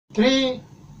3,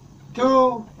 2,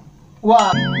 1.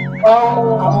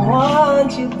 Oh, I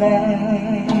want you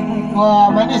back. Wah,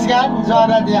 manis kan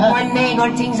suara dia? One day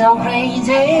got things so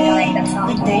crazy. I like that song.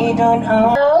 But they don't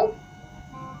know. Hello?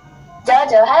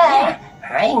 Jojo, hi.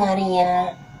 Hi,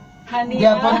 Maria.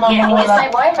 Dia pun mau He's my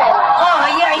mengulang. boyfriend. Oh,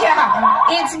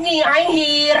 yeah. It's me. I'm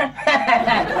here.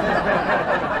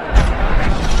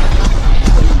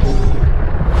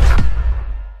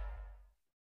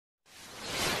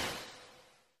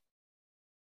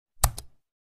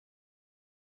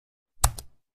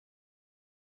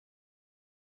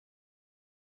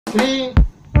 3,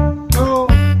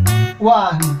 2,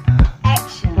 1.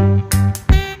 Action.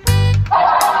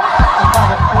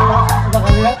 Apa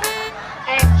kalian?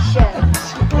 Action.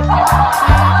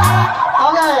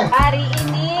 Oke. Hari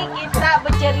ini kita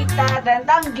bercerita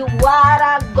tentang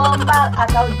Jawara Gombal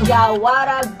atau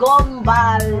Jawara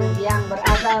Gombal yang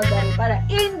berasal daripada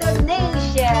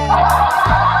Indonesia.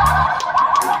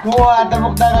 Wah,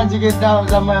 tepuk tangan sedikit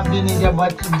sama bini dia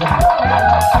buat kita.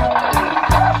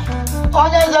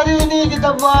 Oke, jadi ini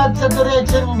kita buat satu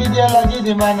reaction video lagi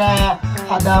di mana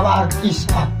ada artis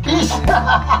ya.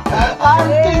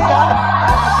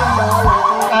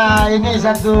 Nah, ini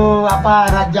satu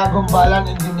Raja Gombalan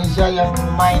Indonesia yang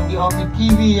main di Omi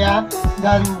TV ya,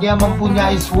 dan dia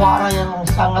mempunyai suara yang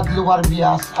sangat luar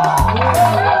biasa.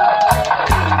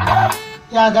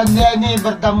 Ya, dan dia ini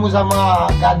bertemu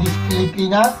sama gadis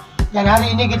Filipina. Dan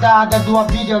hari ini kita ada 2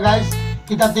 video guys.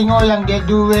 Kita tengok yang dia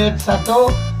duet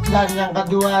satu, dan yang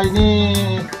kedua ini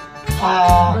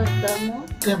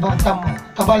dia bertemu.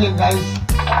 Kembali guys.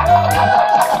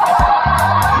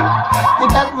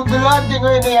 Kita duluan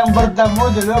tengok ini yang bertemu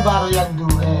dulu, baru yang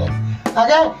duet.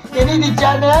 Oke, ini di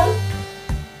channel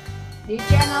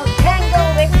TENGGO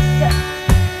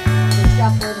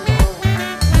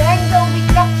TENGGO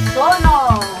WICAKSONO.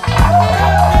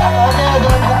 Oke,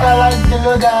 dan kita like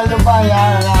dulu, jangan lupa ya.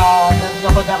 Dan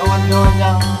kepada kawan-kawan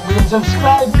yang belum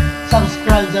subscribe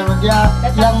sama dia.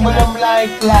 Yang belum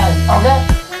like. Oke,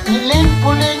 link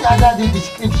puling ada di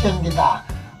description kita.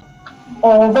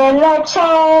 Oh, Bella,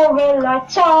 ciao, Bella,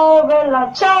 ciao,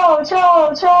 Bella, ciao, ciao,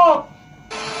 ciao.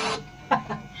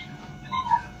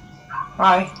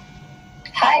 Hi.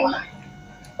 Hi.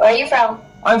 Where are you from?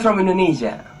 I'm from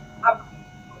Indonesia.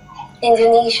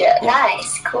 Indonesia.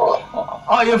 Nice, cool.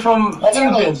 Oh, you're from What's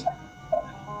your name? Philippines?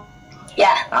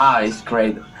 Yeah. Ah, it's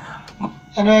great.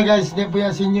 Anyway guys, dia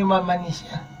punya senyuman manis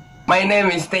ya. My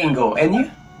name is TENGGO. And you?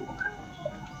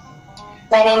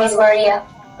 My name is Maria.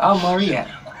 Oh, Maria.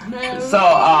 So, So,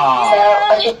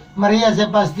 what's your... Maria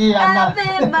saya pasti anak.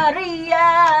 Ave Maria.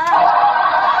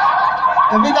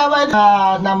 Tapi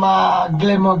nama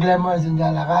glamour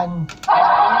segala kan.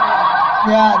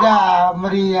 Ya,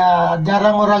 Maria.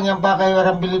 Jarang orang yang pakai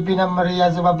orang Filipina Maria,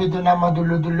 sebab itu nama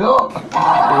dulu.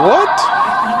 what?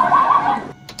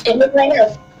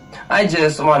 name? I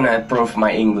just wanna improve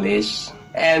my English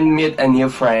and meet a new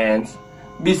friends.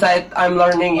 Besides, I'm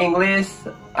learning English.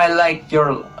 I like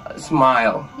your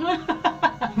smile.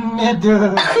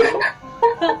 Medyo.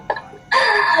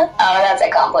 Oh, that's a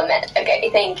compliment. Okay,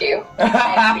 thank you.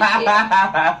 I appreciate it.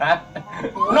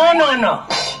 No.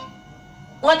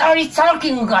 What are you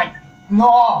talking about?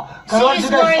 No. Kalau She is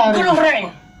sudah my start.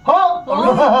 girlfriend. Oh.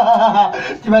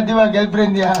 Tiba-tiba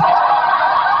girlfriend dia.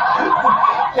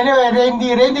 Anyway,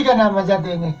 Randy kan nama satu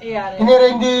ini. Iya, Ini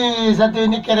Randy satu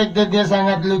ini karakter dia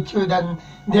sangat lucu dan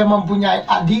dia mempunyai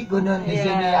adik gunung di Iya.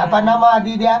 sini. Apa nama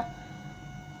adik dia?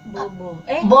 Bobo.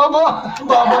 Bobo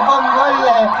pun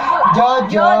boleh.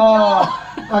 Jojo.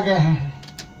 Oke.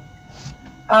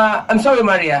 I'm sorry,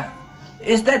 Maria.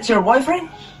 Is that your boyfriend?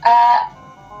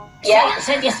 Yeah.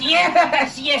 Said yes.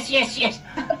 What's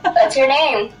your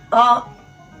name?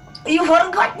 You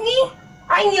forgot me?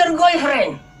 I'm your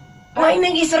boyfriend. My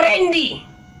name is Randy.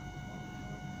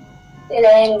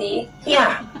 Randy.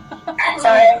 Yeah.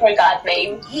 Sorry, I forgot,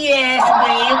 babe. Yes,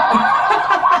 babe.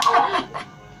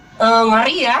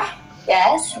 Maria,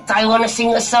 Yes? I wanna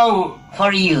sing a song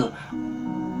for you.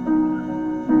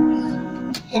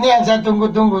 Ini yang saya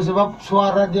tunggu-tunggu sebab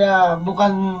suara dia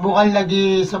bukan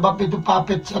lagi sebab itu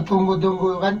puppet, saya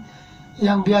tunggu-tunggu kan.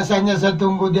 Yang biasanya saya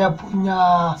tunggu dia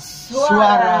punya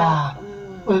suara.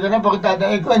 Wih, kenapa kita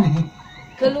ada Eko nih?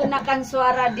 Kelunakan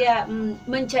suara dia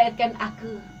mencairkan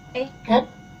aku.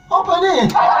 Apa nih?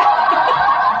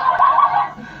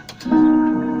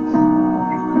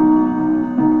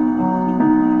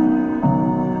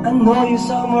 I know you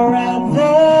somewhere out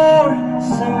there,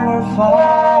 somewhere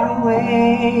far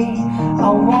away. I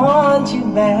want you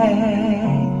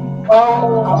back.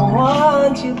 Oh, I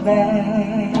want you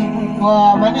back.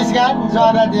 Wah, manis kan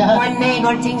suara dia. When they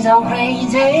got things so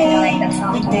crazy,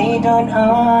 but they don't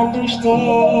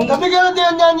understand. Tapi kalau dia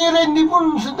nyanyi Randy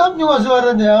pun sedap juga suara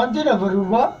dia, tidak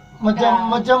berubah.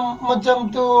 Macam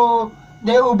tuh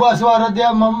dia ubah suara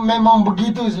dia memang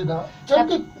begitu sudah.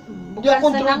 Cantik. Dia Bukan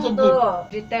kontrol senang cantik. tuh,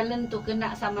 di talent tuh kena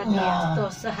sama dia, Ya. tuh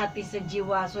sehati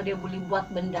sejiwa, so dia boleh buat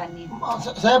benda nih.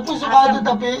 Saya pun suka itu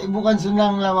tapi bukan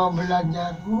senang lama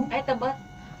belajar. Tebak.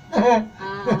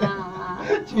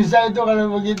 Susah itu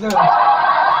kalau begitu.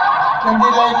 Nanti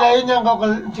lain-lainnya kau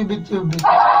cubit-cubit.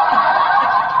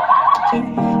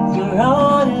 You're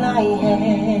all I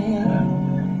have.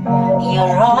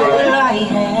 You're all I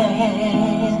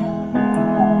have.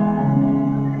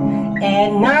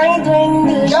 And night when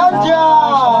the Jojo!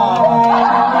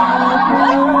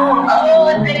 Oh,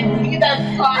 I didn't see that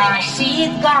song. I sit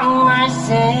by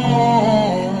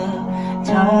myself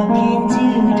talking to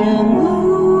the moon.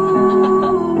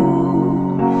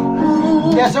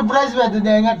 Dia surprise waktu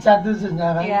dia ingat satu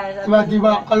saja kan. Iya, satu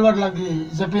Tiba-tiba saja. keluar lagi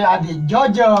sepi adik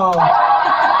Jojo.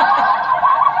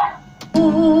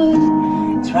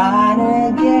 Trying to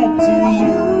get to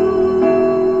you.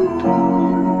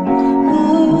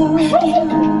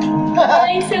 Oh,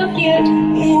 you're so cute.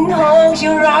 In hopes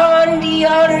you're on the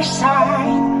other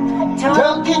side.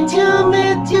 Talking to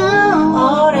me too.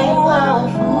 Orang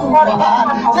Wah,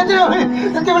 saya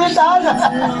tidak boleh tahan.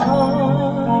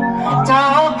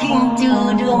 talking to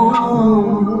the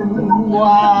moon.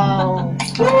 Wow.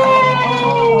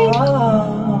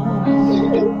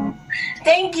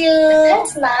 Thank you.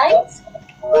 That's nice.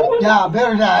 Yeah,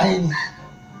 very nice.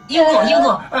 You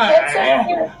go. That's so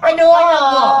cute. I don't wanna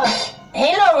go.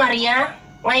 Hello, Maria.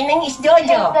 My name is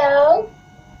Jojo. Hello.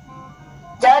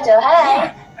 Jojo,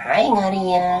 hi. Hi,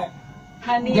 Maria.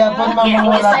 Hani, Dia pun He's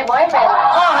my memulai. boyfriend.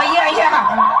 Oh,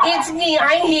 yeah. It's me.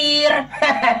 I'm here.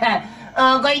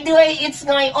 By the way, it's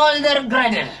my older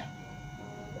brother.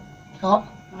 Oh.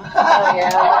 Oh,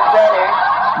 yeah, brother.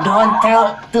 Don't tell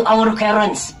to our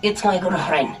parents. It's my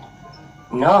girlfriend.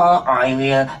 No, I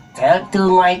will tell to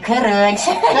my parents.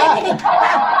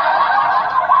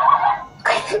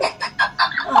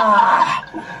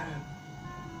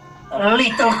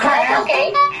 Little crap.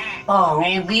 Okay. Oh,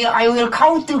 maybe I will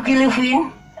come to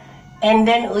Philippines and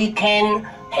then we can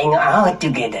hang out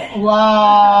together.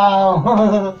 Wow.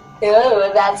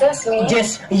 Ooh, that's so sweet.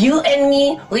 Just you and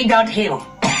me without him.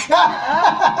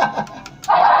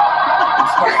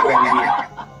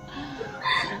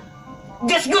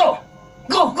 Just go.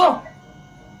 Go.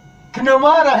 Kena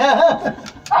marah ya.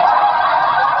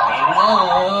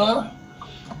 Hello.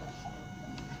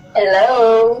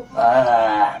 Hello.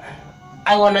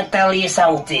 I wanna tell you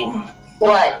something.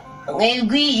 What?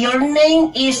 Maybe your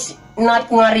name is not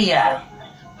Maria.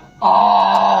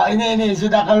 Oh, ini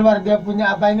sudah keluar dia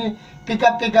punya apa ini? Pick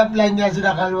up line dia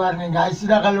sudah keluar nih guys,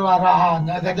 sudah keluar.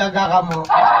 Jaga kamu.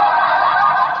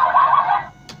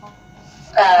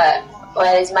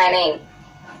 What is my name?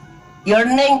 Your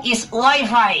name is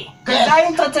Wi-Fi. Cause Yes.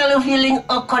 I'm totally feeling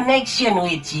a connection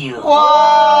with you. Wow.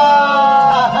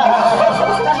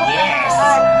 Yes.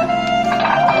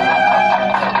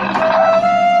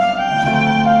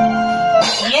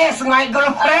 Yes, my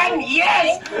girlfriend.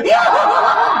 Yes.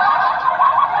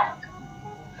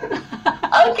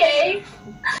 Okay.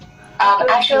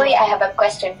 Actually, I have a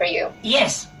question for you.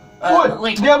 Yes. Uy,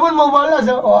 Wait. dia pun mau balas.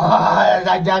 Wah,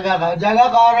 jaga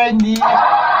kau Randy.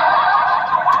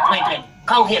 Wait.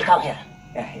 Come here.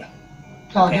 Yeah.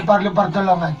 So, diperlu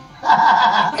pertolongan.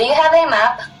 Do you have a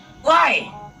map? Why?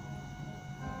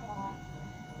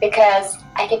 Because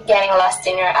I keep getting lost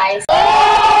in your eyes.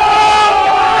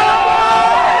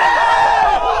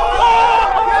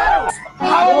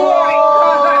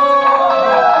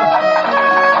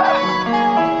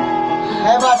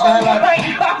 Hebat.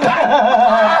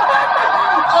 Hebat.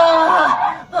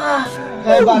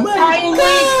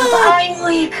 I'm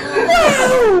weak.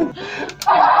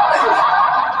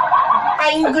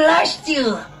 I'm blushed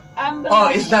you. Oh,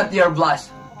 it's not your blush.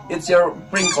 It's your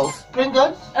Pringles.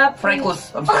 Pringles?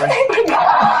 Freckles. I'm sorry.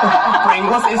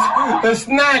 Pringles is a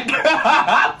snack.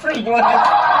 Pringles.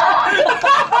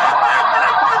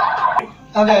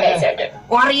 Okay, Okay. sir.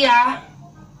 Maria,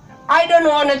 I don't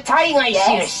want to tie my Yes?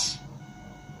 shoes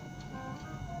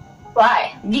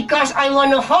Why? because I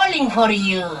want to falling for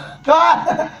you.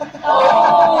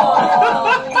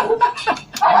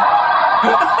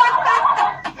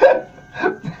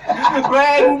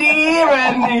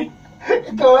 Randy.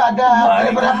 Itu ada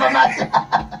beberapa masa.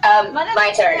 My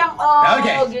turn.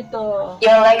 Okay. Gitu.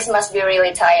 Your legs must be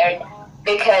really tired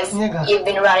because Nigga. you've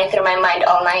been running through my mind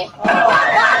all night.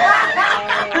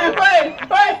 Wait.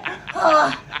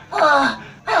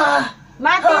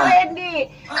 Mati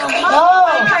Randy. Oh!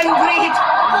 I can great.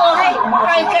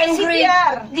 I can great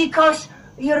CPR. because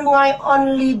you're my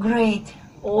only great.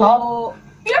 Oh.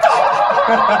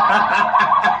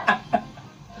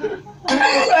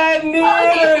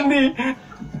 Randy.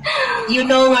 You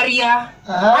know, Maria,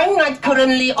 I'm not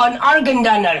currently on organ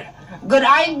donor, but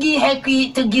I'd be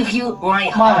happy to give you my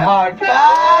My heart. heart.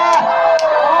 Ah!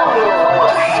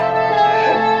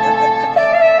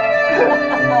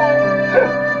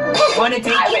 Wanna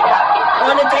take I it? would have it.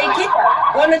 Wanna take it?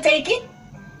 Wanna take it?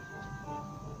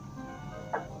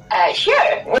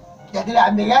 Sure. Jadi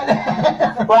ambil kan?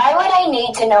 Why would I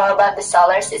need to know about the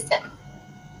solar system?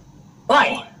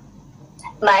 Why?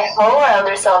 My whole world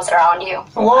revolves around you.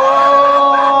 Wow!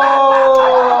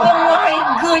 Oh my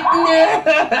goodness!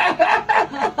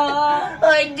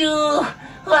 I do.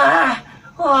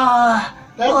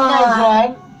 That's nice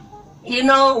one. You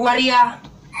know, Maria,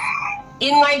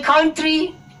 in my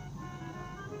country,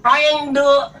 I am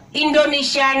the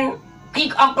Indonesian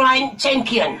kick-off line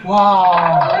champion. Wow!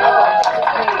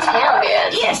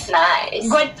 Champion. Yes. Nice.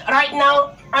 But right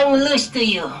now, I'm lose to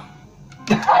you.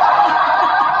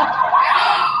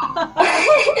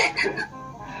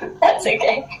 That's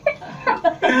okay.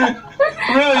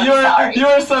 Really, sorry.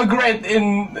 you're so great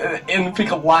in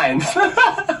pickup lines.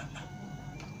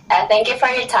 Thank you for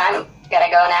your time. Gotta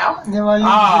go now. Hindi mo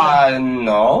alam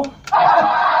No.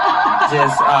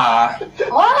 Just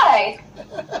Why?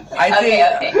 I think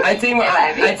Okay. I think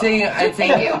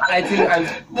Thank you. I'm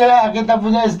Dila, kita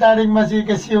punya starring masih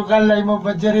kesiukan lah mo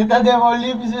pacerita dia mau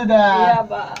live sudah. Iya,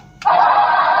 ba.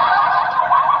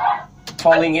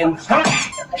 falling in.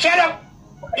 Shut up!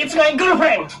 It's my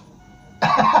girlfriend.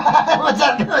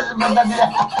 Macam mata dia.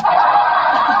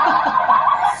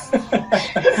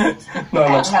 No.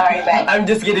 I'm sorry, but I'm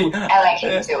just kidding. I like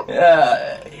him too.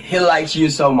 He likes you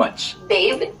so much.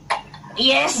 Babe,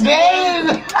 Yes.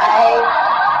 Babe!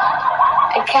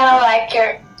 I kind of like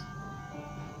your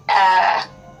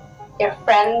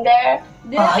friend there.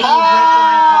 Oh, you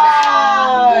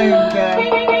Ay, God.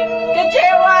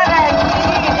 Kecewa Randy.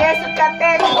 Dia suka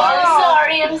Tenggo. Oh,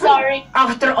 I'm sorry.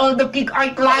 After all the kick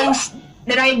art lines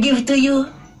that I give to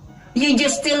you, you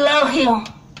just still love him.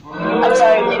 I'm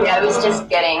sorry, baby. I was just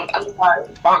kidding. I'm sorry.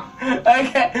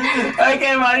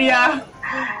 Okay, Maria.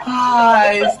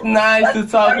 It's nice to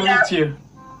talk with you.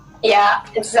 Yeah,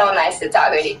 it's so nice to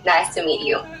talk with you. Nice to meet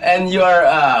you. And you're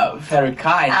very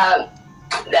kind.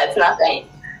 That's nothing.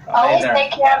 Always Later.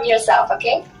 take care of yourself,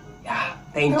 okay? Yeah,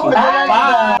 thank you. Bye.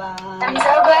 Bye. I'm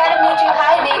so glad to meet you.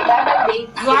 Hi, babe. Bye, bye, babe.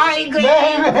 Why, good?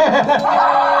 Babe!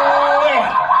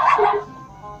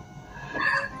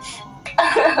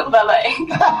 Bye-bye.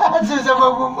 Susah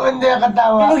hindi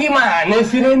katawa. Bagaimana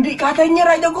si Randy?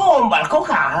 Katanya Raja Gombal, kok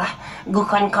kalah? Gue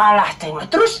kan kalah, Teng.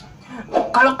 Terus,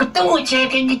 kalau ketemu cewek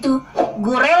kayak gitu,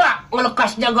 gue rela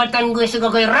ngelekas jabatan gue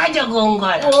sebagai Raja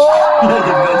Gombal.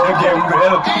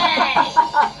 Gembel.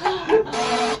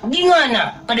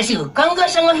 Gimana? Pada suka nggak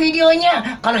sama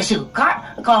videonya? Kalau suka,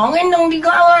 komen dong di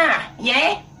bawah,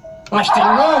 ya? Mas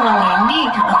Tenggo, Bang Randy,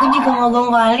 aku juga mau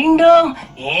gombalin dong.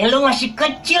 Lo masih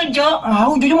kecil, Jo.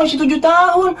 Aku jadi masih 7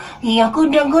 tahun. Iya, aku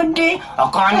udah gede.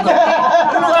 Akan gede.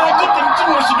 Lu aja kencing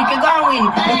masih dipegangin.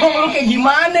 Lu kayak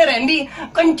gimana, Randy?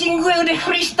 Kencing gue udah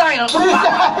freestyle.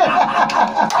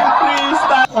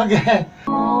 Freestyle. Oke.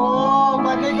 Oh,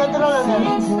 mana kontrol ada?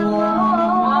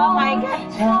 Oh my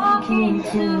God.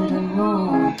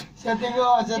 Saya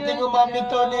tengok Mami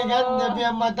Tony kan, dia punya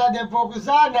mata dia fokus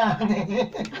sana.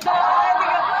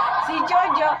 Si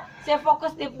Jojo, saya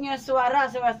fokus dia punya suara.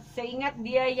 Saya ingat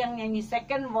dia yang nyanyi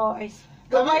second voice.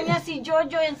 Rupanya si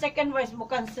Jojo yang second voice,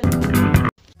 bukan